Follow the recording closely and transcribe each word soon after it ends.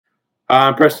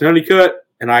I'm Preston Huneycutt,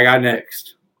 and I got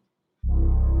next.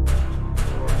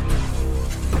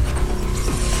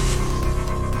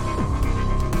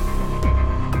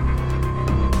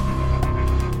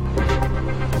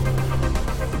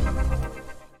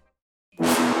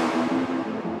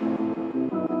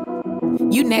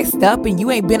 You next up and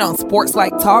you ain't been on Sports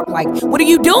Like Talk. Like, what are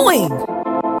you doing?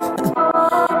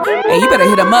 Hey, you better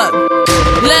hit him up.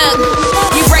 Look,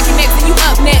 you breaking next and you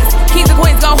up next. Kings and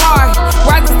queens go hard.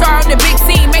 Rising star on the big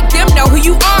scene. Make them know who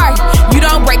you are. You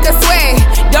don't break a sweat.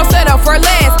 Don't settle for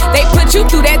less. They put you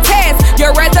through that test.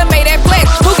 Your resume that flex.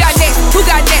 Who got next? Who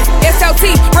got next?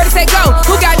 SLT, ready, set, go.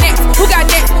 Who got next? Who got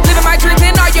next? Living my dreams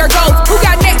and all your goals. Who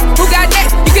got next? Who got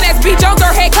next? You can ask B. Jones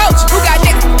or head coach. Who got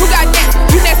next? Who got next?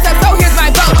 You next up, so here's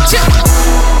my vote.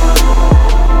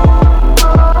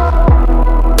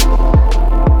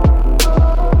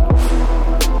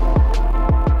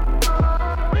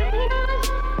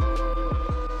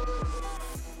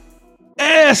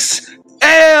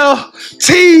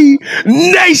 SLT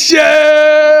Nation!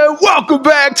 Welcome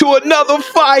back to another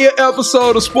fire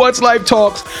episode of Sports Life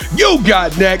Talks. You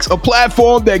got next, a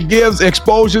platform that gives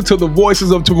exposure to the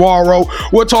voices of tomorrow.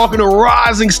 We're talking to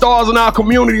rising stars in our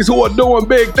communities who are doing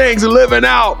big things and living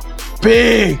out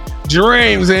big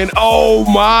dreams. And oh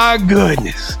my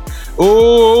goodness.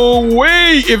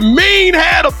 If Mean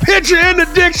had a picture in the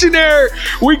dictionary,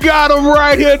 we got him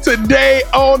right here today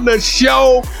on the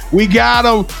show. We got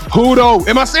him, Hutto.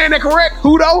 Am I saying that correct?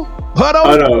 Hutto?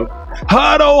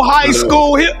 Hutto High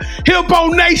School. Hippo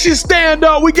Nation, stand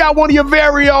up. We got one of your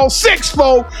very own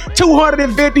 6'4",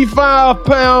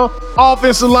 255-pound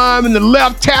offensive lineman, the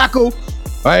left tackle.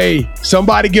 Hey,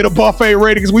 somebody get a buffet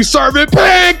ready because we serving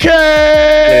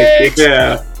pancakes.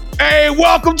 Yeah. Hey,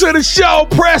 welcome to the show,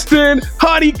 Preston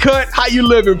Huneycutt. How you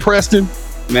living, Preston?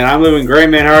 Man, I'm living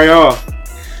great, man. How are y'all?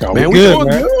 Oh, man, we doing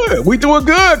good. We doing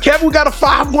good. Kevin, we got a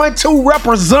 512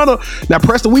 representative. Now,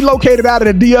 Preston, we located out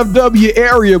in the DFW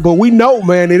area, but we know,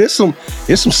 man, it's some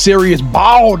serious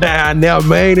ball down there,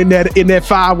 man, in that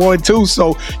 512.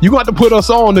 So you're going to have to put us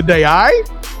on today, all right?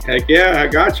 Heck yeah, I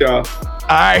got y'all.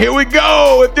 All right, here we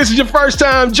go. If this is your first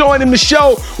time joining the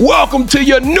show, welcome to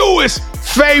your newest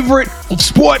favorite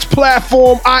sports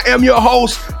platform. I am your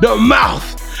host, the mouth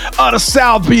of the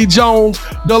South B. Jones,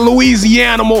 the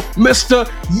Louisianimal, Mr.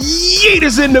 Yeet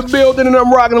is in the building, and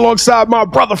I'm rocking alongside my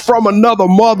brother from another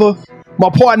mother, my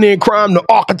partner in crime, the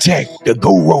architect, the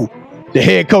guru, the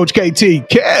head coach KT.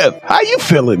 Kev, how you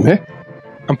feeling, man?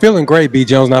 I'm feeling great, B.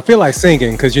 Jones, and I feel like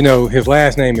singing because, you know, his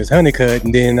last name is Huneycutt,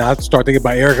 and then I start thinking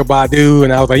about Erykah Badu,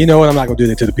 and I was like, you know what, I'm not going to do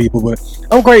that to the people, but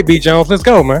I'm great, B. Jones. Let's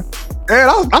go, man. Man,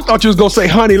 I thought you was going to say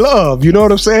Honey Love, you know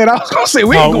what I'm saying? I was going to say,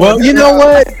 you know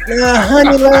what?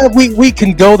 Honey Love, we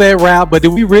can go that route, but did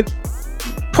we really?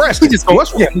 Preston,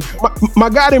 my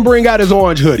guy didn't bring out his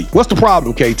orange hoodie. What's the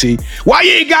problem, KT? Why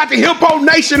you ain't got the Hippo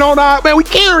Nation on our, man, we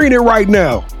carrying it right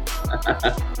now.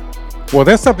 Well,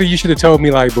 that's something you should have told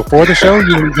me like before the show.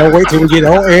 You don't wait till we get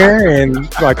on air and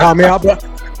like call me out. But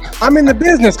I'm in the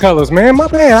business colors, man. My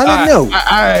bad. I didn't know. All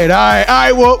right.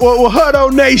 Well,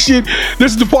 Hutto Nation,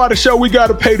 this is the part of the show we got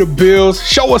to pay the bills.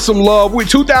 Show us some love.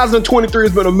 2023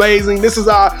 has been amazing. This is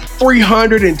our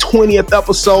 320th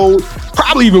episode.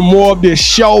 Probably even more of this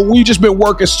show. We've just been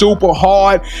working super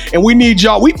hard, and we need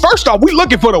y'all. We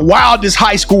looking for the wildest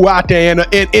high school out there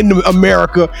in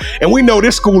America, and we know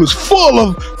this school is full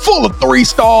of 3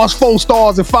 stars, 4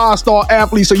 stars, and 5-star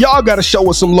athletes. So y'all got to show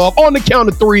us some love. On the count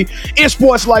of 3, in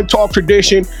Sports Life Talk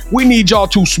tradition, we need y'all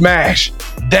to smash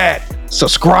that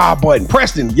subscribe button.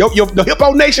 Preston, the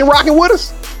Hippo Nation rocking with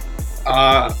us?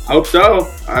 I hope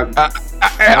so. I got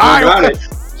it.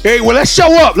 Hey, well, let's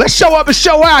show up. Let's show up and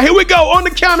show out. Here we go. On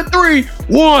the count of 3.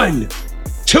 1,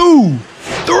 2,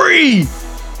 3.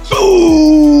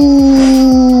 Ooh.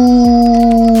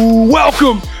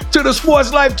 Welcome to the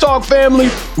Sports Life Talk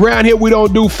family. Around here, we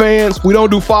don't do fans. We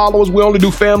don't do followers. We only do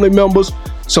family members.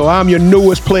 So I'm your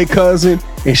newest play cousin,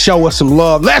 and show us some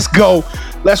love. Let's go.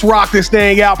 Let's rock this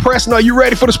thing out. Preston, are you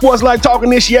ready for the Sports Life Talk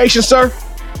initiation, sir?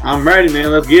 I'm ready, man.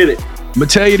 Let's get it. I'm going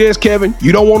to tell you this, Kevin.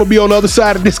 You don't want to be on the other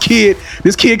side of this kid.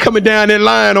 This kid coming down that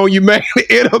line on you, man.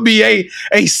 It'll be a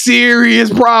serious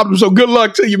problem. So good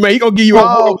luck to you, man. He going to give you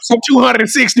some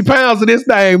 260 pounds of this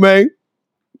thing, man.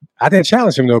 I didn't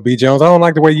challenge him, though, B. Jones. I don't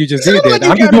like the way you just did that.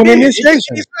 I'm just doing an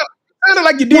initiation. It sounded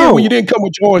like you did when you didn't come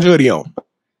with your orange hoodie on.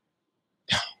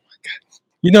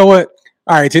 You know what?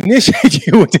 All right, to initiate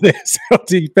you into the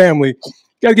SLT family, you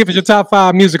got to give us your top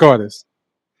 5 music artists.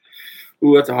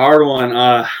 Ooh, that's a hard one. I'm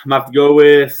going to have to go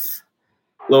with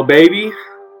Lil Baby,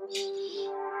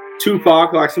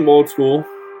 Tupac, like some old school,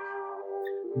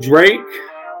 Drake,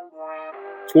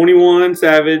 21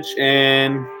 Savage,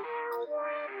 and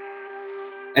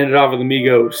ended off with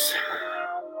Amigos.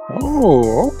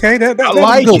 Oh, okay. I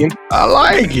like it. I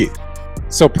like it.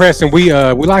 So Preston, we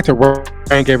like to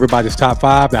rank everybody's top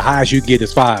 5. The highest you get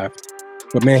is 5.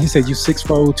 But man, he said you 6'4",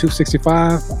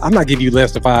 265. I'm not giving you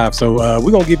less than 5. So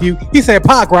we're gonna give you. He said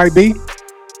Pac, right, B?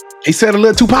 He said a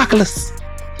little Tupaculous.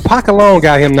 Pac alone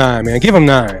got him 9, man. Give him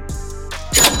 9.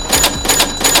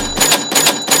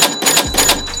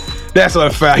 That's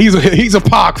unfair. He's a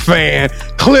Pac fan.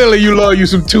 Clearly, you love you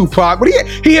some Tupac, but he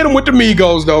hit him with the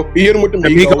Migos though. He hit him with the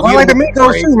Migos. I like the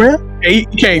Migos too, man. He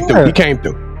came through. He came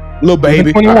through. Little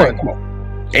baby. 21. Right, come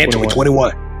on. And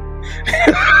 21. All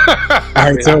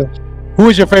right. So, who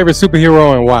is your favorite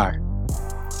superhero and why?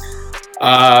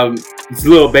 It's a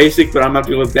little basic, but I'm gonna have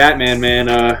to go with Batman, man.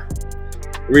 The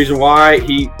reason why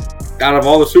out of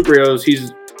all the superheroes,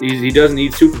 he doesn't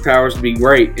need superpowers to be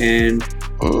great, and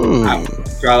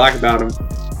that's what I like about him.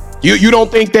 You don't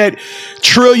think that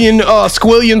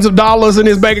squillions of dollars in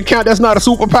his bank account, that's not a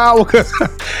superpower? Because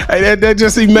that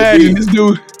just imagine this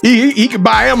dude, he could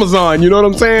buy Amazon, you know what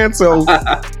I'm saying? So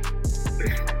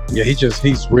yeah,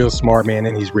 he's real smart, man,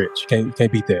 and he's rich. Can't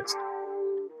beat that.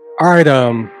 All right,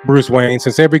 Bruce Wayne,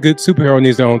 since every good superhero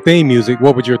needs their own theme music,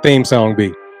 what would your theme song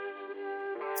be?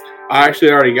 I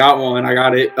actually already got one. I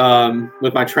got it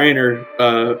with my trainer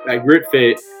at Grit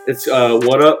Fit. It's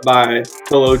What Up by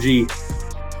Polo G.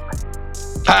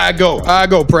 I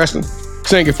go, Preston.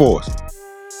 Sing it for us.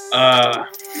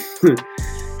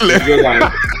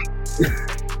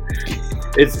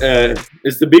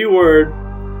 It's the B word.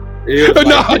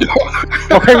 No.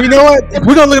 Okay, you know what?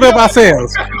 We're gonna look it up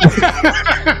ourselves.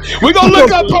 We're gonna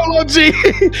look up Polo G.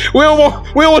 We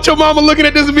don't want your mama looking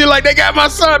at this and be like, they got my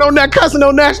son on that cussing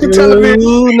on national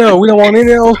television. No, we don't want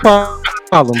any of those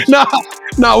problems.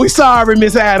 No, we sorry,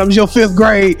 Miss Adams, your 5th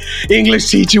grade English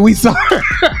teacher. We sorry.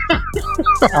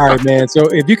 All right, man. So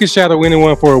if you could shadow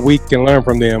anyone for a week and learn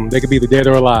from them, they could be the dead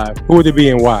or alive. Who would it be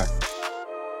and why?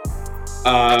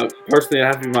 Personally, it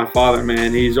has to be my father,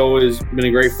 man. He's always been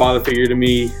a great father figure to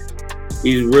me.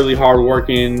 He's really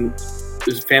hardworking.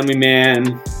 He's a family man.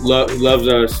 He loves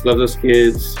us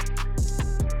kids.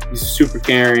 He's super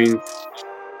caring.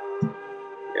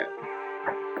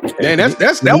 Man,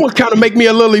 that would kind of make me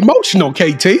a little emotional,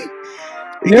 KT.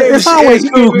 It's always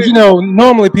cool because,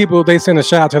 normally people, they send a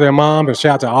shout out to their mom and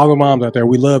shout out to all the moms out there.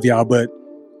 We love y'all, but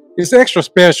it's extra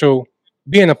special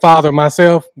being a father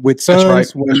myself with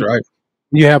sons. That's right.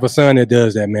 You have a son that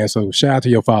does that, man. So shout out to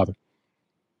your father.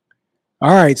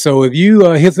 All right. So if you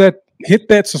hit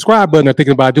that subscribe button or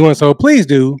thinking about doing so, please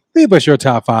do leave us your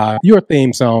top 5, your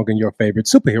theme song, and your favorite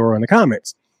superhero in the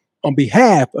comments. On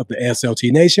behalf of the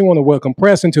SLT Nation, I want to welcome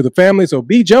Preston to the family. So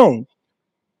B. Jones,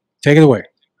 take it away.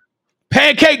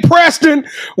 Pancake Preston,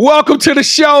 welcome to the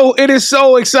show. It is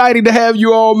so exciting to have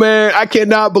you on, man. I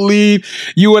cannot believe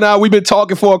you and we've been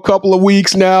talking for a couple of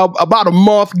weeks now, about a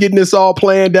month getting this all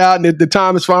planned out, and the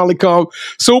time has finally come.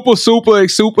 Super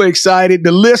excited.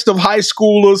 The list of high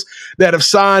schoolers that have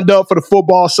signed up for the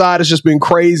football side has just been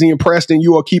crazy. And Preston,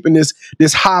 you are keeping this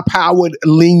high-powered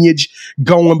lineage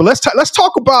going. But let's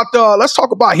talk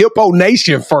about Hippo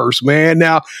Nation first, man.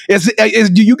 Now,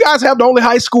 do you guys have the only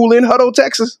high school in Hutto,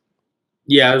 Texas?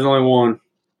 Yeah, there's only one.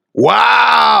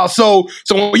 Wow. So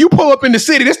when you pull up in the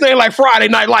city, this ain't like Friday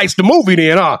Night Lights, the movie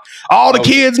then, huh? All the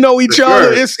kids know each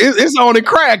other. Sure. It's on and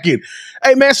cracking.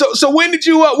 Hey, man, so when did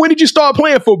you start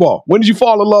playing football? When did you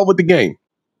fall in love with the game?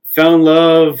 Fell in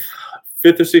love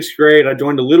 5th or 6th grade. I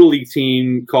joined a little league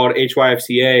team called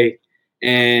HYFCA,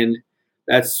 and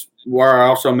that's where I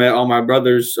also met all my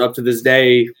brothers up to this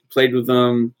day. Played with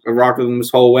them, I rocked with them this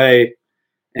whole way,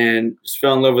 and just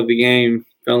fell in love with the game.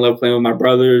 Fell in love playing with my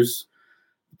brothers.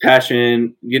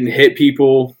 Passion, getting to hit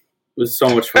people was so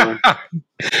much fun.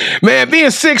 Man, being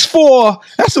 6'4",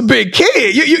 that's a big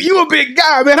kid. You a big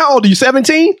guy, man. How old are you,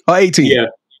 17 or 18? Yeah,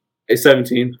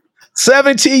 17.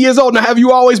 17 years old. Now, have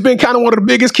you always been kind of one of the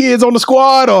biggest kids on the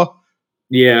squad? Or?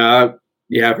 Yeah,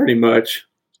 pretty much.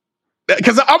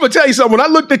 Because I'm going to tell you something. When I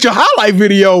looked at your highlight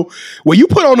video, when you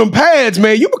put on them pads,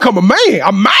 man, you become a man.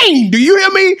 A man. Do you hear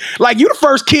me? Like, you the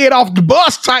first kid off the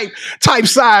bus type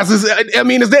size. Is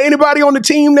there anybody on the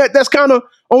team that's kind of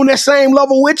on that same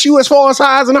level with you as far as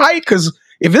size and height? Because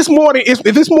if it's more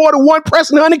than one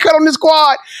Preston Huneycutt on this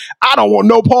squad, I don't want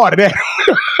no part of that.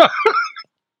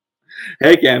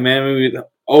 Heck yeah, man. The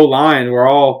O-line, we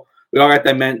all got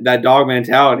that dog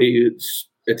mentality. It's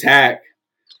attack.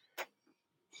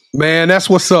 Man, that's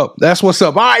what's up.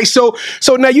 All right, so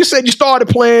now you said you started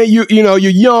playing. You're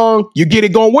young. You get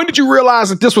it going. When did you realize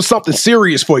that this was something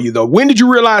serious for you, though? When did you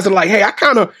realize that, like, hey, I'm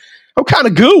kind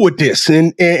of good with this,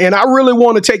 and I really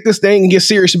want to take this thing and get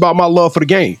serious about my love for the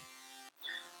game?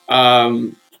 My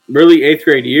really 8th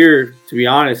grade year, to be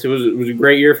honest. It was a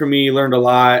great year for me. Learned a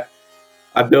lot.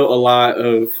 I built a lot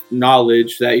of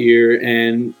knowledge that year,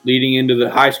 and leading into the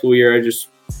high school year, I just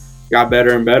got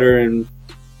better and better and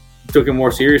took it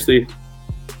more seriously.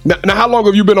 Now how long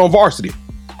have you been on varsity?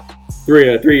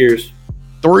 3 years.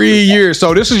 3 years.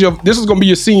 So this is going to be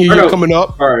your senior year coming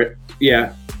up. All right.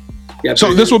 Yeah.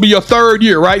 So this will be your 3rd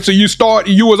year, right? So you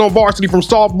was on varsity from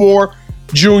sophomore,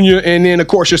 junior, and then of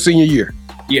course your senior year.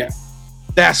 Yeah.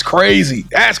 That's crazy.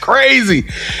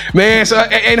 Man. So,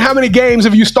 and how many games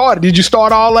have you started? Did you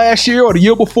start all last year or the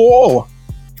year before?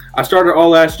 I started all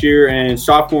last year, and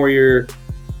sophomore year,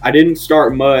 I didn't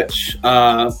start much.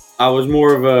 I was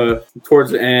more of a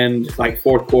towards the end, like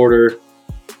 4th quarter.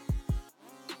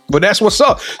 But that's what's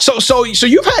up. So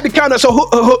you've had to kind of,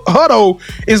 Hutto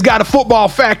has got a football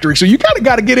factory. So you kind of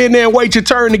got to get in there and wait your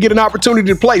turn to get an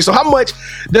opportunity to play. So how much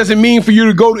does it mean for you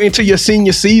to go into your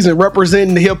senior season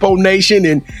representing the Hippo Nation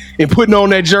and putting on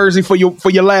that jersey for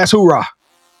your last hoorah?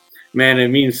 Man, it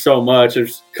means so much.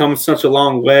 It's come such a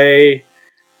long way.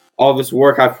 All this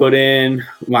work I put in,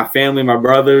 my family, my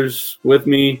brothers with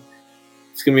me.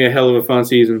 It's going to be a hell of a fun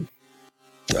season.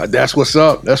 That's what's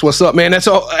up. Man.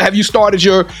 Have you started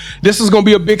this is going to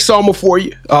be a big summer for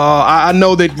you. I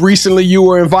know that recently you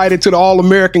were invited to the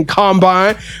All-American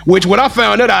Combine, which when I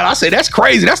found that out, I said, that's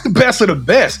crazy. That's the best of the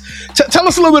best. Tell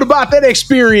us a little bit about that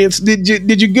experience. Did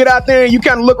you get out there and you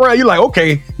kind of look around, you're like,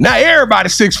 okay, now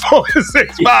everybody's 6'4" and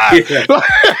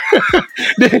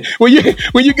 6'5".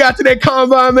 When you got to that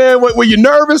combine, man, were you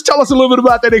nervous? Tell us a little bit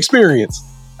about that experience.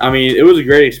 I mean, it was a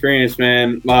great experience,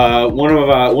 man. One of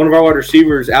our wide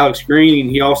receivers, Alex Green,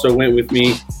 he also went with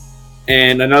me,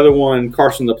 and another one,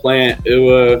 Carson the Plant.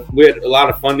 We had a lot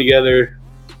of fun together.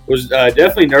 Was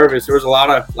definitely nervous. There was a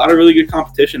lot of really good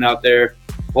competition out there.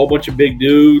 A whole bunch of big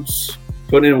dudes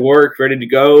putting in work, ready to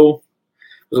go.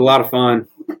 It was a lot of fun.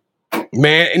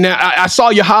 Man, now I saw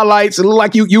your highlights. It looked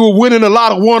like you were winning a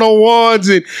lot of one-on-ones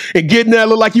and getting there. It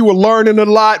looked like you were learning a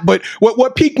lot. But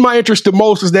what piqued my interest the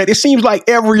most is that it seems like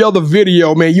every other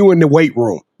video, man, you in the weight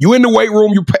room. You in the weight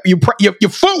room. Your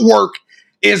footwork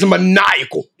is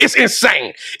maniacal. It's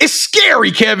insane. It's scary,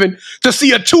 Kevin, to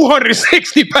see a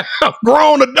 260-pound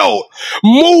grown adult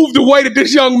move the way that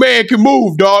this young man can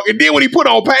move, dog. And then when he put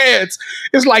on pads,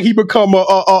 it's like he become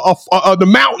the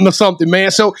mountain or something,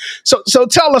 man. So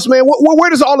tell us, man,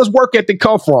 where does all this work ethic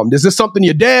come from? Is this something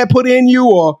your dad put in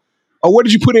you, or where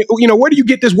did you put it? Where do you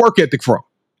get this work ethic from?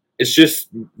 It's just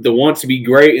the want to be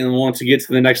great and the want to get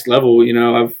to the next level.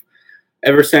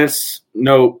 Ever since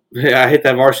I hit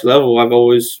that varsity level, I've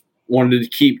always wanted to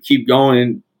keep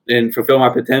going and fulfill my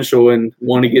potential and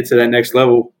want to get to that next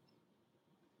level.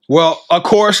 Well, of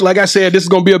course, like I said, this is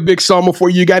going to be a big summer for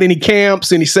you. You got any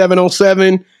camps, any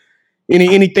 7-on-7,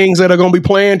 any things that are going to be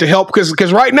planned to help?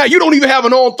 Because right now you don't even have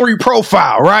an on-3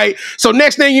 profile, right? So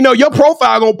next thing you know, your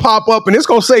profile going to pop up and it's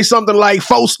going to say something like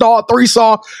 4-star,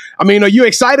 3-star. I mean, are you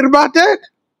excited about that?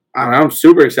 I'm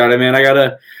super excited, man. I got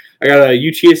a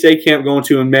UTSA camp going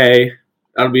to in May.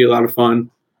 That'll be a lot of fun.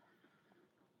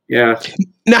 Yeah.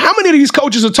 Now, how many of these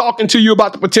coaches are talking to you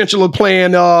about the potential of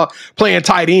playing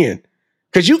tight end?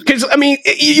 Because I mean,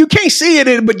 you can't see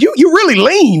it, but you really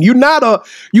lean. You're not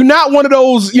one of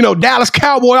those Dallas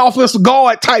Cowboy offensive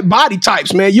guard type body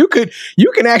types, man. You can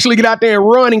actually get out there and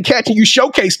run and catch, and you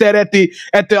showcase that at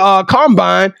the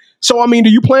combine. So, I mean, do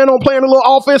you plan on playing a little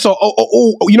offense? Or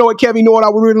you know what, Kevin, you know what I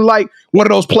would really like? One of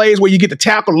those plays where you get the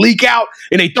tackle leak out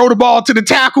and they throw the ball to the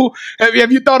tackle.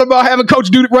 Have you thought about having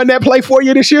Coach Dude run that play for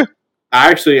you this year?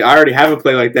 I already have a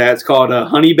play like that. It's called a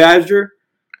Honey Badger.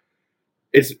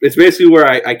 It's basically where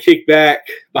I kick back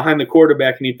behind the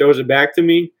quarterback and he throws it back to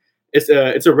me. It's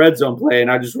a red zone play,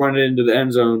 and I just run it into the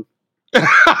end zone.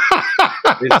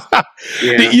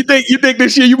 Yeah. You think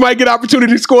this year you might get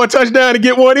opportunity to score a touchdown and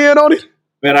get one in on it?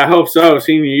 Man, I hope so.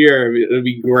 Senior year, it'll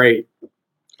be great.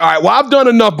 All right, well, I've done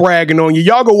enough bragging on you.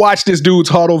 Y'all go watch this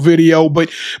dude's Hutto video, but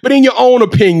in your own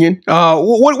opinion,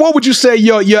 what would you say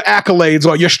your accolades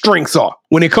or your strengths are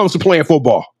when it comes to playing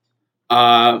football?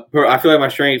 I feel like my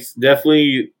strengths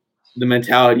definitely the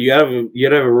mentality. You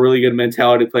gotta have a really good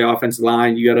mentality to play offensive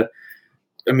line. You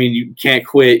can't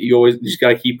quit. You just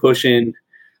gotta keep pushing.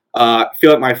 I feel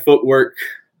like my footwork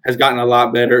has gotten a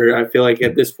lot better. I feel like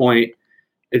at this point,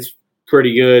 it's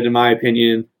pretty good in my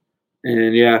opinion.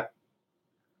 And yeah.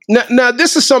 Now,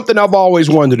 this is something I've always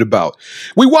wondered about.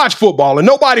 We watch football and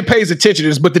nobody pays attention to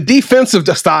this, but the defensive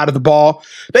side of the ball,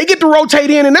 they get to rotate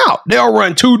in and out. They'll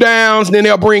run 2 downs, and then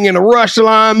they'll bring in a rush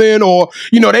lineman, or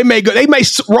they may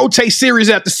rotate series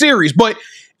after series. But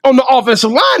on the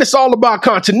offensive line, it's all about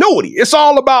continuity. It's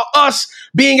all about us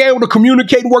being able to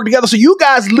communicate and work together. So you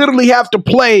guys literally have to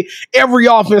play every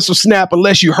offensive snap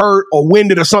unless you hurt or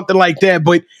winded or something like that.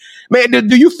 But man,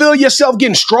 do you feel yourself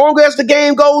getting stronger as the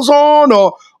game goes on,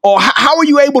 or how are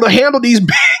you able to handle these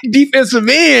big defensive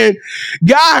end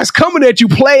guys coming at you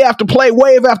play after play,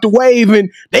 wave after wave,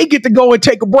 and they get to go and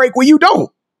take a break where you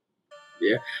don't?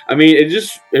 Yeah, I mean,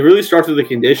 it really starts with the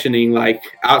conditioning, like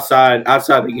outside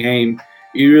the game.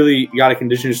 You really got to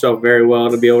condition yourself very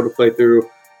well to be able to play through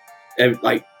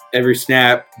every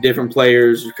snap, different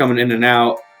players coming in and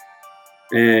out.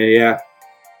 And yeah.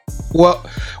 Well,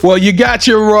 you got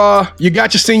your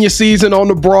senior season on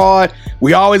the Broad.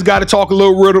 We always got to talk a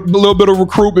little bit of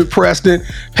recruitment, Preston.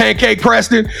 Pancake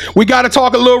Preston. We got to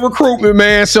talk a little recruitment,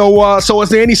 man. So is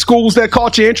there any schools that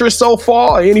caught your interest so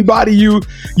far? Anybody you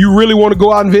really want to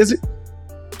go out and visit?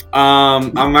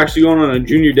 I'm actually going on a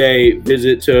junior day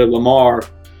visit to Lamar,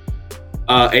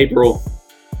 April.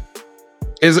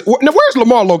 Now, where's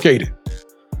Lamar located?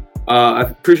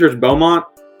 I'm pretty sure it's Beaumont.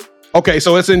 Okay,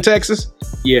 so it's in Texas?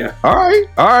 Yeah. All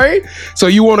right. So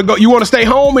you want to stay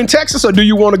home in Texas, or do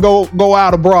you want to go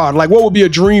out abroad? Like, what would be a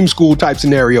dream school type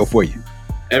scenario for you?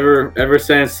 Ever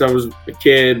since I was a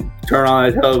kid, turn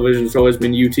on the television, it's always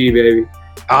been UT, baby.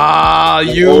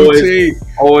 UT.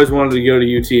 Always wanted to go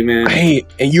to UT, man. Hey,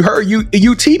 and you heard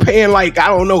UT paying like, I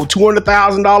don't know,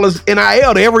 $200,000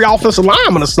 NIL to every offensive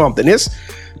lineman or something.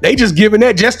 They just giving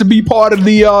that just to be part of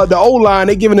the O-line.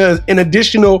 They giving an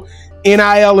additional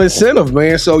NIL incentive,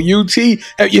 man. So UT,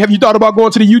 have you thought about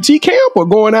going to the UT camp or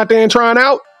going out there and trying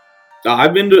out? I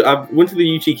went to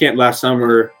the UT camp last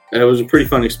summer. It was a pretty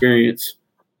fun experience.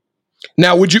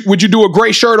 Now, would you do a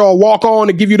gray shirt or a walk on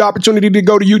to give you the opportunity to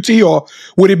go to UT, or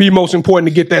would it be most important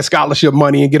to get that scholarship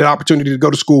money and get an opportunity to go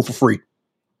to school for free?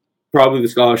 Probably the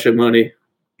scholarship money.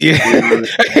 Yeah.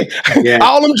 Yeah.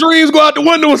 All them dreams go out the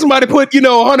window when somebody put,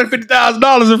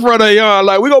 $150,000 in front of you.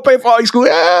 Like, we gonna pay for all your school.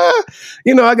 I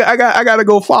got to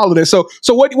go follow that. So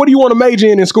what do you want to major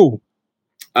in school?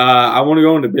 I want to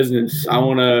go into business. I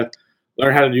want to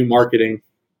learn how to do marketing.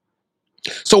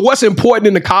 So what's important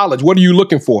in the college? What are you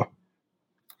looking for?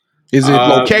 Is it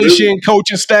location,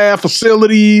 coaching staff,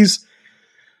 facilities,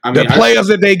 the players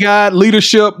that they got,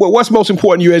 leadership? What's most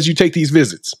important to you as you take these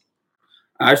visits?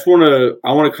 I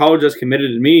want a college that's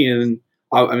committed to me, and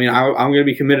I'm going to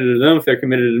be committed to them if they're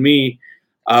committed to me.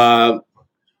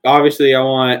 Obviously,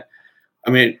 the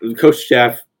coach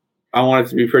staff, I want it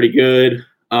to be pretty good.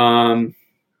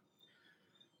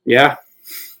 Yeah.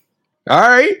 All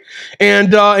right.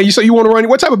 And so you want to run,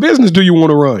 what type of business do you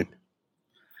want to run?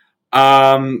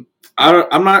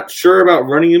 I'm not sure about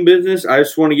running a business. I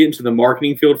just want to get into the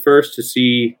marketing field first to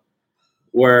see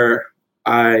where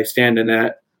I stand in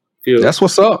that field. That's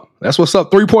what's up. 3.59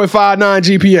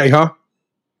 GPA, huh?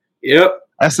 Yep.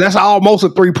 That's almost a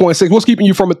 3.6. What's keeping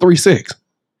you from a 3.6?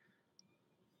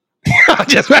 I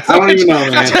don't even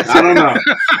know, man. I don't know.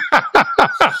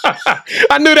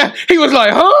 I knew that. He was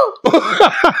like, huh?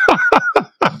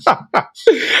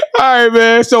 All right,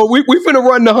 man. So we finna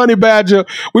run the Honey Badger.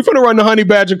 We finna run the Honey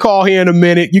Badger call here in a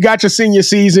minute. You got your senior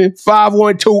season,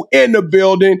 5-1-2 in the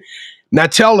building. Now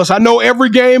tell us, I know every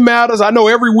game matters. I know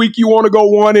every week you want to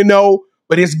go 1-0,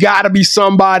 but it's got to be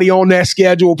somebody on that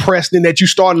schedule, Preston, that you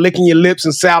start licking your lips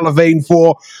and salivating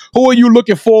for. Who are you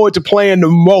looking forward to playing the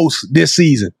most this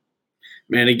season?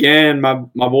 Man, again, my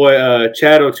boy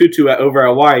Chad Otutu over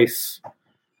at Weiss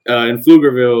in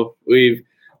Pflugerville. We've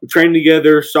trained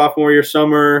together sophomore year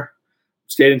summer,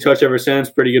 stayed in touch ever since,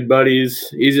 pretty good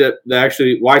buddies.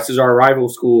 Weiss is our rival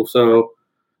school, so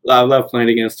I love playing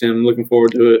against him. Looking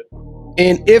forward to it.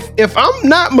 And if I'm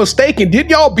not mistaken, did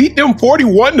y'all beat them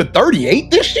 41-38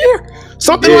 this year?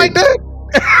 Something like that?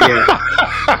 Yeah.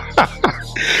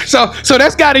 So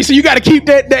that's got it. So you got to keep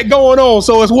that going on.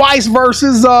 So it's Weiss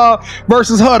versus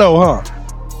Hutto, huh?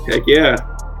 Heck yeah.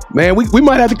 Man, we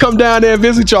might have to come down there and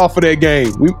visit y'all for that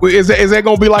game. Is that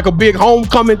going to be like a big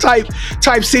homecoming type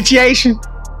situation?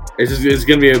 It's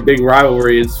going to be a big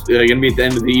rivalry. It's going to be at the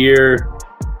end of the year,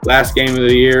 last game of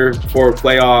the year before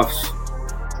playoffs.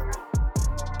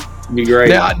 It'd be great.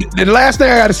 Now, the last thing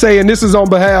I got to say, and this is on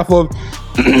behalf of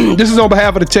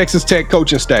the Texas Tech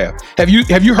coaching staff. Have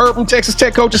you heard from Texas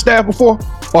Tech coaching staff before,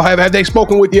 or have they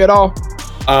spoken with you at all?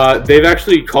 They've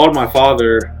actually called my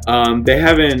father. They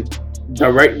haven't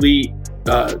directly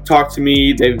talked to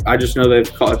me. I just know they've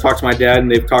talked to my dad,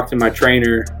 and they've talked to my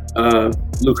trainer,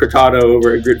 Luke Hurtado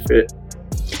over at GritFit.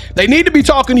 They need to be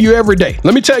talking to you every day.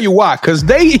 Let me tell you why. Because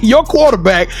your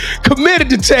quarterback committed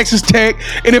to Texas Tech.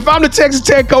 And if I'm the Texas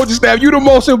Tech coaching staff, you're the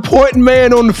most important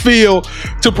man on the field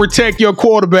to protect your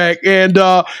quarterback. And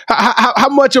how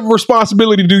much of a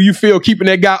responsibility do you feel keeping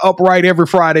that guy upright every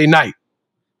Friday night?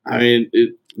 I mean,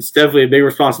 it's definitely a big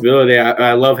responsibility.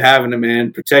 I love having him,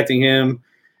 man. Protecting him,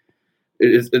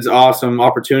 it's awesome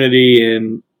opportunity.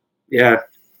 And, yeah.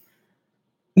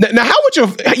 Now, how would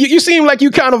you seem like you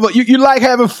kind of you like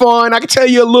having fun? I can tell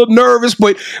you're a little nervous,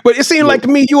 but it seemed like to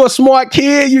me you're a smart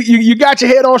kid. You got your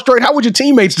head on straight. How would your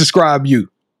teammates describe you?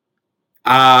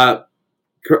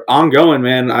 Ongoing,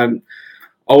 man. I'm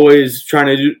always trying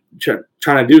to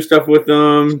do stuff with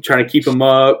them, trying to keep them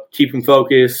up, keep them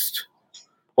focused,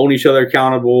 holding each other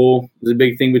accountable is a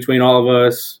big thing between all of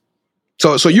us.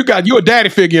 So you a daddy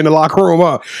figure in the locker room,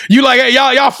 huh? You like, hey,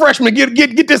 y'all freshmen,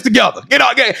 get this together.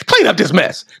 Clean up this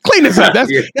mess. Clean this up.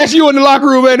 That's you in the locker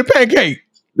room, man. The pancake.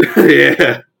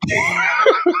 Yeah.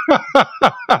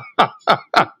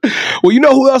 Well, you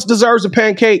know who else deserves a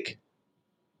pancake?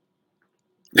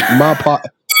 My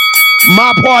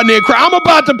partner in crime. I'm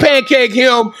about to pancake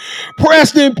him.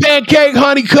 Preston, pancake,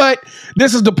 Huneycutt.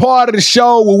 This is the part of the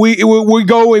show where we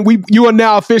go and you are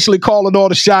now officially calling all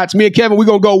the shots. Me and Kevin, we're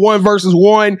going to go 1 versus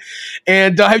 1.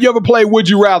 And have you ever played Would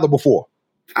You Rather before?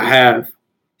 I have.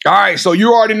 All right, so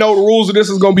you already know the rules of this.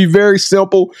 Is going to be very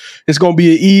simple. It's going to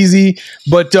be easy.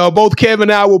 But both Kevin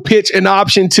and I will pitch an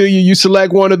option to you. You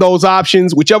select one of those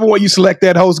options. Whichever one you select,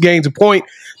 that host gains a point.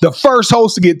 The first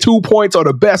host to get 2 points or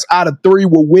the best out of 3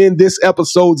 will win this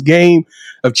episode's game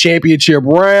of championship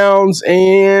rounds.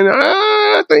 And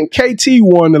I think KT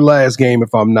won the last game,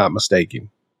 if I'm not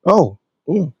mistaken. Oh,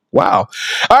 wow.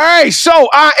 All right, so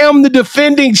I am the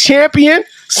defending champion.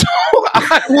 So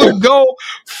I will go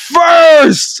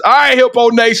first. All right, Hippo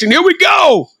Nation, here we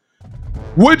go.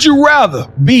 Would you rather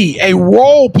be a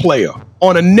role player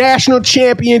on a national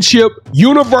championship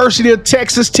University of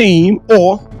Texas team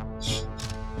or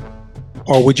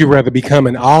would you rather become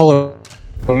an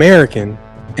All-American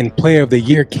and Player of the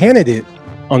Year candidate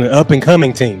on an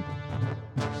up-and-coming team?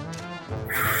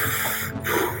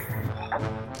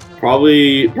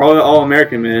 Probably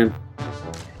All-American, man.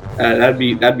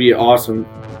 That'd be awesome.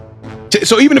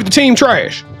 So even if the team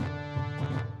trash?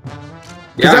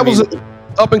 Because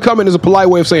up and coming is a polite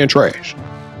way of saying trash.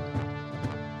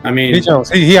 I mean, he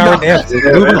already answered.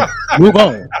 Move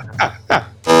on.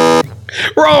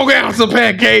 Wrong answer,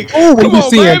 pancake. Oh, come on,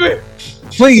 baby.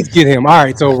 Please get him. All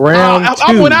right, so round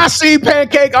 2. When I see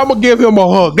pancake, I'm gonna give him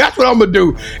a hug. That's what I'm gonna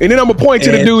do, and then I'm gonna point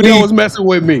to the dude that was messing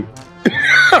with me.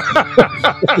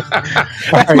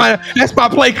 That's my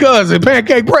play cousin,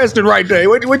 Pancake Preston, right there.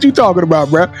 What you talking about,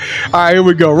 bro? All right, here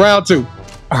we go. Round 2.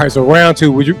 All right, so round 2.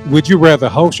 Would you rather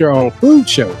host your own food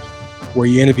show where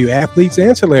you interview athletes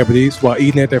and celebrities while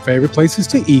eating at their favorite places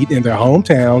to eat in their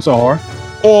hometowns, or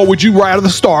would you rather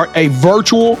start a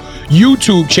virtual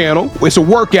YouTube channel? It's a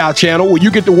workout channel where you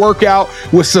get to work out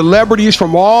with celebrities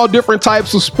from all different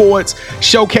types of sports,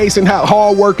 showcasing how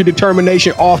hard work and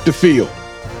determination off the field.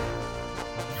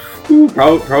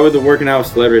 Probably the working out with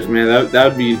celebrities, man. That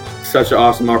would be such an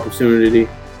awesome opportunity.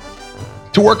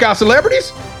 To work out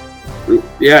celebrities?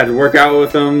 Yeah, to work out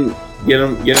with them, get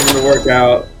them to work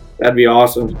out. That'd be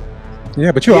awesome.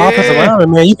 Yeah, but you're an offensive lineman,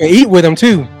 man. You can eat with them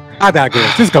too. I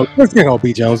digress. Let's go,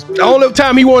 B. Jones. The only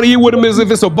time he want to eat with him is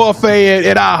if it's a buffet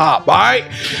at IHOP, all right?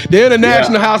 The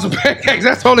International House of Pancakes,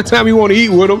 that's the only time he want to eat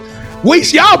with him.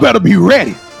 Y'all better be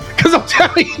ready. Because I'm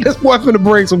telling you, this boy finna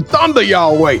bring some thunder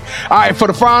y'all way. All right, for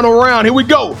the final round, here we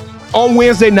go. On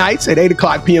Wednesday nights at 8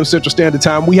 o'clock p.m. Central Standard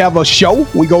Time, we have a show.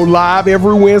 We go live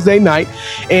every Wednesday night.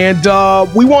 And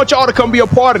we want y'all to come be a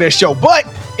part of that show. But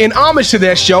in homage to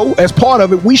that show, as part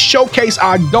of it, we showcase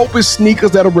our dopest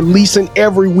sneakers that are releasing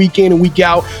every weekend and week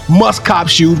out. Must-cop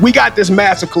shoes. We got this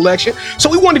massive collection. So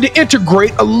we wanted to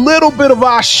integrate a little bit of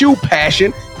our shoe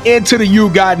passion into the You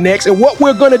Got Next. And what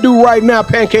we're going to do right now,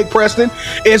 Pancake Preston,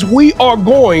 is we are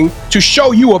going to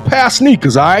show you a pair of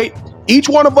sneakers, all right? Each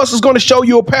one of us is going to show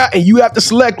you a pair, and you have to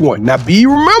select one. Now, be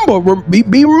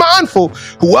mindful.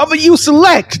 Whoever you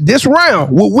select this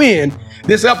round will win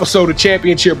this episode of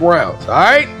Championship Rounds. All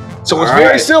right? So it's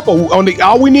very simple.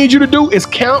 All we need you to do is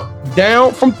count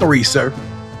down from 3, sir.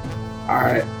 All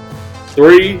right.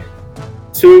 3,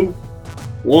 2,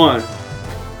 1.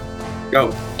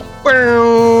 Go.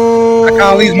 I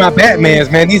call these my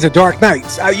Batmans, man. These are Dark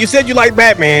Knights. You said you like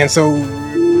Batman, so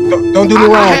don't do me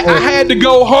wrong. I had to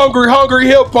go hungry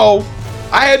hippo.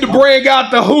 I had to bring out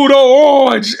the Hutto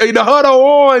orange,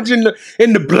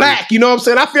 and the black. You know what I'm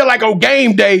saying? I feel like on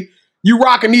game day, you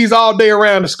rocking these all day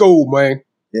around the school, man.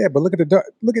 Yeah, but look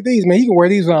at these, man. You can wear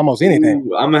these on almost anything.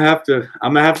 Ooh, I'm gonna have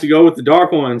to go with the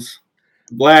dark ones.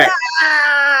 Black.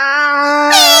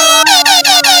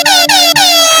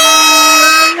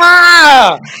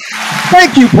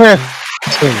 Thank you,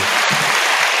 Preston.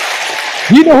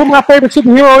 You know who my favorite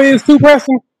superhero is too,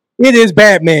 Preston? It is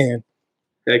Batman.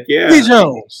 Heck yeah. B.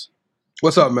 Jones.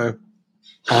 What's up, man?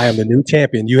 I am the new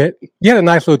champion. You had a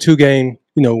nice little 2-game,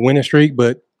 winning streak,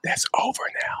 but that's over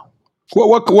now.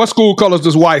 What school colors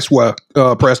does Weiss wear,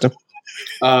 Preston?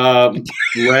 Red,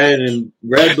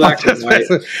 black, and white.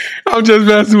 I'm just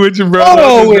messing with you, bro.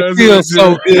 Oh, it feels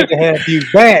so good to have you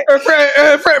back.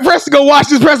 Preston go watch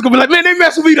this. Preston go be like, man, they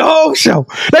mess with me the whole show.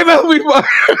 They mess with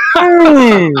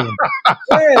me.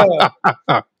 Yeah.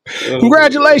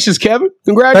 Congratulations, Kevin.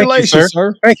 Congratulations,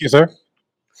 sir. Thank you, sir.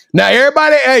 Now,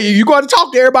 everybody, hey, you got to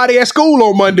talk to everybody at school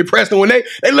on Monday, Preston. When they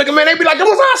look at me, they be like, "That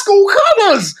was our school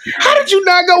colors. How did you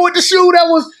not go with the shoe that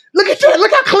was? Look at that.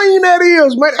 Look how clean that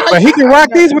is, man." But he can rock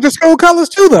these with the school colors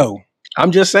too, though.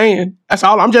 I'm just saying. That's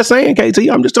all I'm just saying, KT.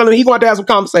 I'm just telling him he's going to have some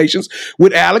conversations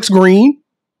with Alex Green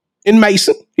and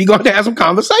Mason. He's going to have some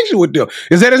conversation with them.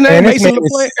 Is that his name, Mason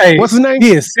LaPlante? Hey, what's his name?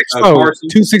 He is 6'4",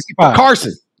 265.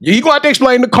 Carson. He going to have to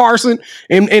explain to Carson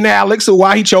and Alex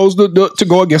why he chose to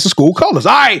go against the school colors.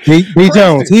 All right. B.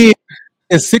 Jones, he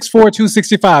is 6'4",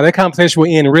 265. That conversation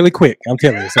will end really quick. I'm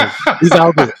telling you. So he's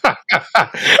all good. All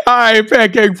right,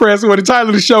 Pancake Preston. Well, the title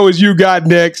of the show is You Got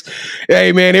Next.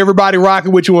 Hey, man, everybody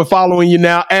rocking with you and following you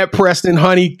now at Preston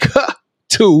Huneycutt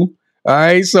 2. All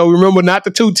right. So remember, not the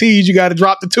 2 T's. You got to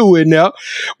drop the 2 in there.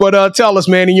 But tell us,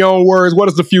 man, in your own words, what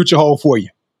does the future hold for you?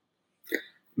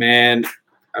 Man,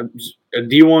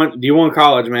 D1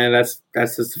 college, man. That's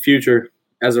just the future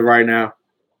as of right now.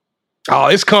 Oh,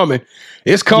 it's coming.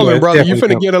 It's coming, brother. You're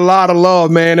finna get a lot of love,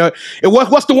 man. And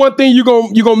what's the one thing you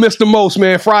gonna miss the most,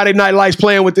 man? Friday Night Lights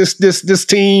playing with this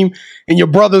team and your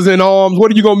brothers in arms.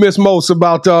 What are you gonna miss most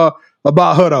about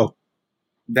Hutto?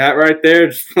 That right there,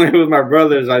 just playing with my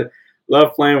brothers. I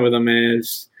love playing with them, man.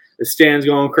 The stands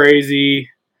going crazy.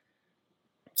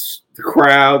 The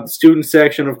crowd, the student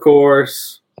section, of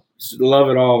course. Just love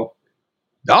it all.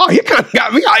 Oh, he kind of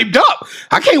got me hyped up.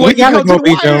 I can't wait to go to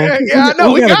the Yeah, I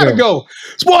know. We gotta go.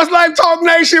 Sports Life Talk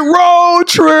Nation road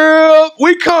trip.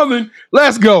 We coming.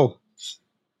 Let's go.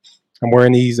 I'm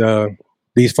wearing these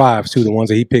 5s too, the ones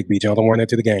that he picked, B. Jones. I'm wearing that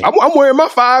to the game. I'm wearing my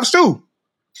 5s too.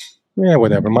 Yeah,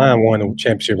 whatever. Mine won the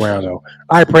championship round though.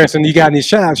 All right, Preston, you got any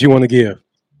shout outs you want to give?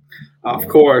 Of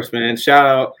course, man. Shout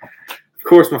out, of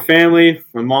course, my family,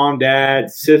 my mom,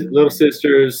 dad, little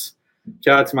sisters.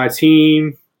 Shout out to my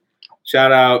team.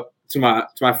 Shout out to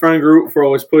my friend group for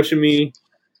always pushing me.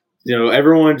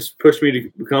 Everyone just pushed me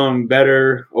to become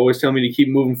better, always tell me to keep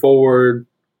moving forward,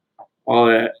 all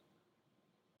that.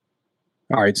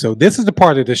 All right, so this is the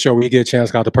part of the show where you get a chance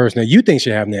to call the person that you think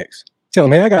should have next. Tell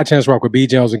them, hey, I got a chance to rock with B.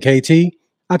 Jones and KT.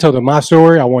 I told them my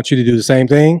story. I want you to do the same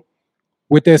thing.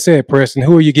 With that said, Preston,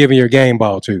 who are you giving your game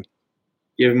ball to?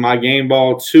 Giving my game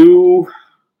ball to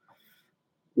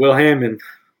Will Hammond,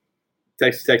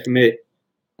 Texas Tech commit.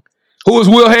 Who is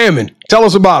Will Hammond? Tell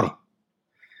us about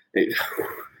him.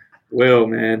 Will,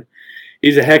 man.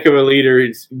 He's a heck of a leader.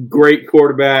 He's a great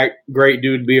quarterback, great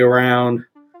dude to be around.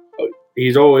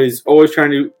 He's always trying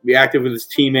to be active with his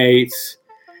teammates.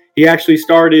 He actually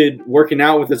started working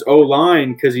out with his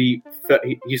O-line because he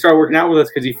started working out with us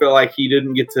because he felt like he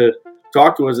didn't get to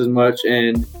talk to us as much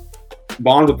and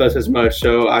bond with us as much.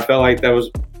 So I felt like that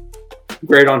was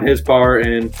great on his part,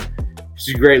 and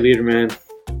he's a great leader, man.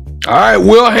 All right,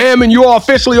 Will Hammond, you are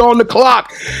officially on the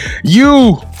clock.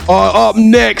 You are up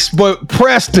next, but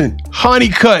Preston,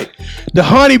 Huneycutt, the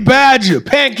Honey Badger,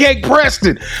 Pancake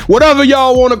Preston, whatever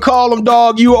y'all want to call him,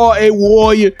 dog, you are a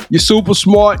warrior. You're super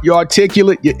smart, you're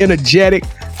articulate, you're energetic.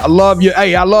 I love you.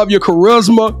 Hey, I love your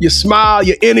charisma, your smile,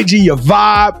 your energy, your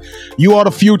vibe. You are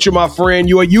the future, my friend.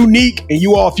 You are unique, and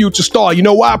you are a future star. You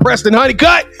know why, Preston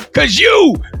Huneycutt? Because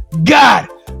you got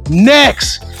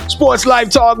next. Sports Life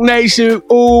Talk Nation.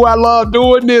 Ooh, I love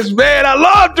doing this, man. I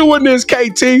love doing this,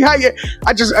 KT.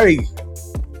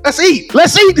 Let's eat.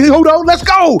 Let's eat, Hutto. Let's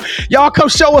go. Y'all come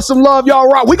show us some love. Y'all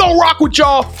rock. We gonna rock with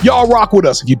y'all. Y'all rock with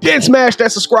us. If you didn't smash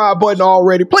that subscribe button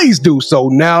already, please do so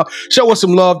now. Show us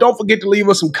some love. Don't forget to leave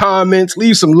us some comments.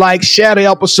 Leave some likes. Share the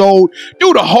episode.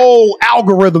 Do the whole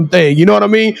algorithm thing. You know what I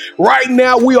mean? Right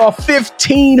now, we are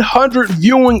 1,500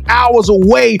 viewing hours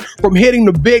away from hitting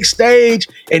the big stage,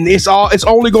 and it's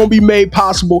only gonna be made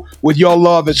possible with your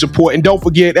love and support. And don't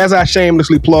forget, as I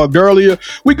shamelessly plugged earlier,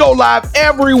 we go live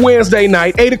every Wednesday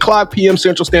night, 8 8 o'clock p.m.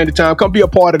 Central Standard Time. Come be a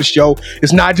part of the show.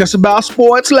 It's not just about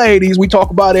sports, ladies. We talk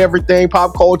about everything,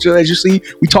 pop culture. As you see,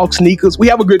 we talk sneakers. We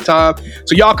have a good time.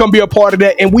 So y'all come be a part of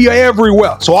that. And we are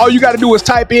everywhere. So all you got to do is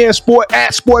type in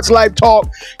Sports Life Talk.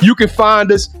 You can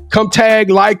find us. Come tag,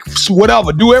 like,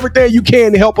 whatever. Do everything you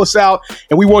can to help us out.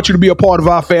 And we want you to be a part of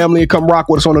our family and come rock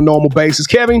with us on a normal basis.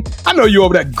 Kevin, I know you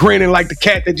over there grinning like the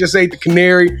cat that just ate the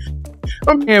canary.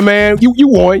 Man, you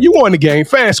won. You won the game.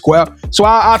 Fair and square. So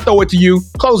I'll throw it to you.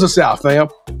 Close us out, fam.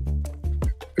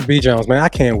 B. Jones, man, I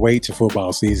can't wait to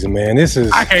football season, man.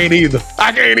 I can't either.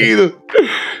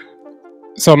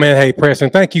 So, man, hey, Preston,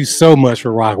 thank you so much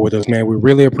for rocking with us, man. We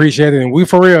really appreciate it. And we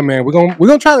for real, man. We're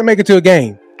gonna try to make it to a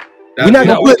game. We're not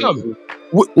gonna put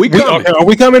it. We coming. Are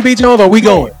we coming, B. Jones? Or are we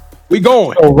going? We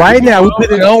going. So right now, we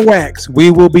put it on wax.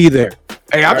 We will be there.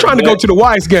 Hey, I'm trying to go to the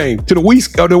Weiss game. The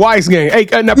Weiss game. Hey,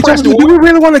 now Preston, do we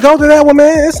really want to go to that one,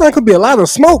 man? It's like could be a lot of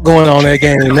smoke going on that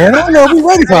game, man. I don't know if we're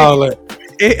ready for all that.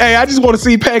 Hey, I just want to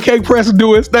see Pancake Preston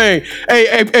do his thing.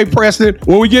 Hey, Preston,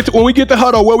 when we get to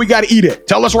Hutto, where we got to eat at?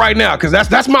 Tell us right now, because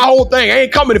that's my whole thing. I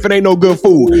ain't coming if it ain't no good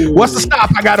food. Ooh. What's the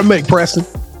stop I got to make, Preston?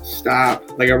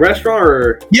 Stop. Like a restaurant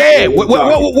or? Yeah,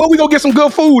 where we gonna get some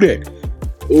good food at?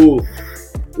 Ooh,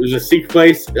 there's a secret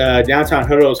place downtown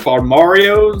Hutto. It's called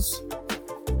Mario's.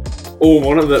 Oh,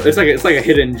 it's like a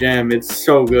hidden gem. It's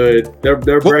so good.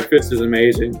 Their breakfast is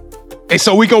amazing. Hey,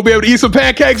 so we gonna be able to eat some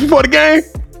pancakes before the game?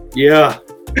 Yeah.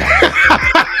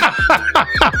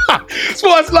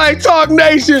 Sports Life Talk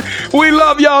Nation, we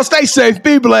love y'all. Stay safe,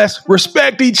 be blessed,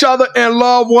 respect each other, and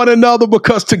love one another,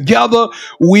 because together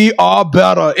we are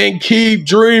better. And keep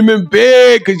dreaming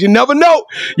big, because you never know,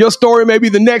 your story may be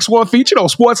the next one featured on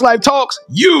Sports Life Talks.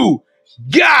 You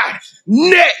got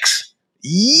next.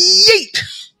 Yeet.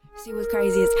 See, what's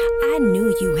crazy is I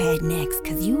knew you had next,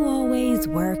 because you always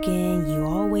working, you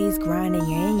always grinding,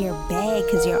 you're in your bag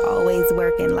because you're always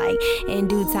working. Like, in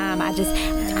due time, I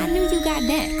knew you got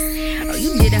next. Oh,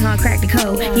 you did it, huh? Crack the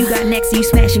code. You got next, you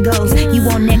smashing goals. You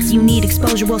want next, you need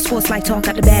exposure. Well, Sports Life Talk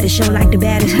got the baddest show, like the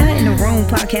baddest hut in the room.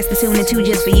 Podcast to tune into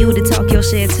just for you to talk your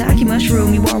shit. Talk your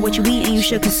mushroom. You are what you eat and you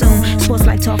should consume. Sports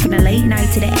Life Talk from the late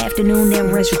night to the afternoon,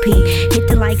 then rest repeat. Hit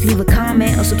the like, leave a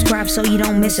comment, or subscribe so you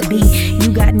don't miss a beat.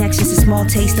 You got next, just a small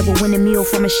taste of a winning meal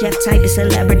from a chef type of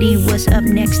celebrity. What's up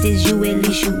next is you, at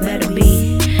least you better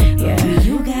be. Yeah,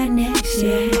 you got next,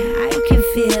 yeah. I can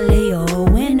feel it, you're a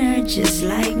winner just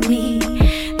like me.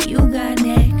 You got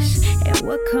next, and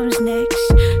what comes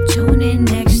next? Tune in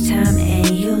next time and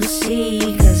you'll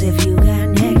see. Cause if you got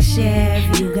next,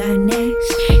 yeah, if you got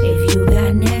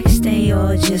next, then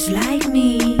you're just like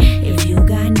me. If you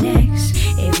got next,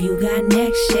 yeah, if you got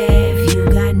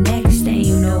next, then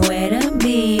you know where to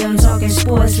be. I'm talking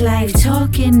Sports Life,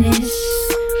 talking this.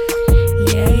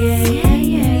 Yeah.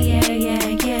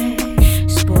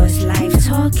 Sports Life,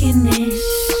 talking this.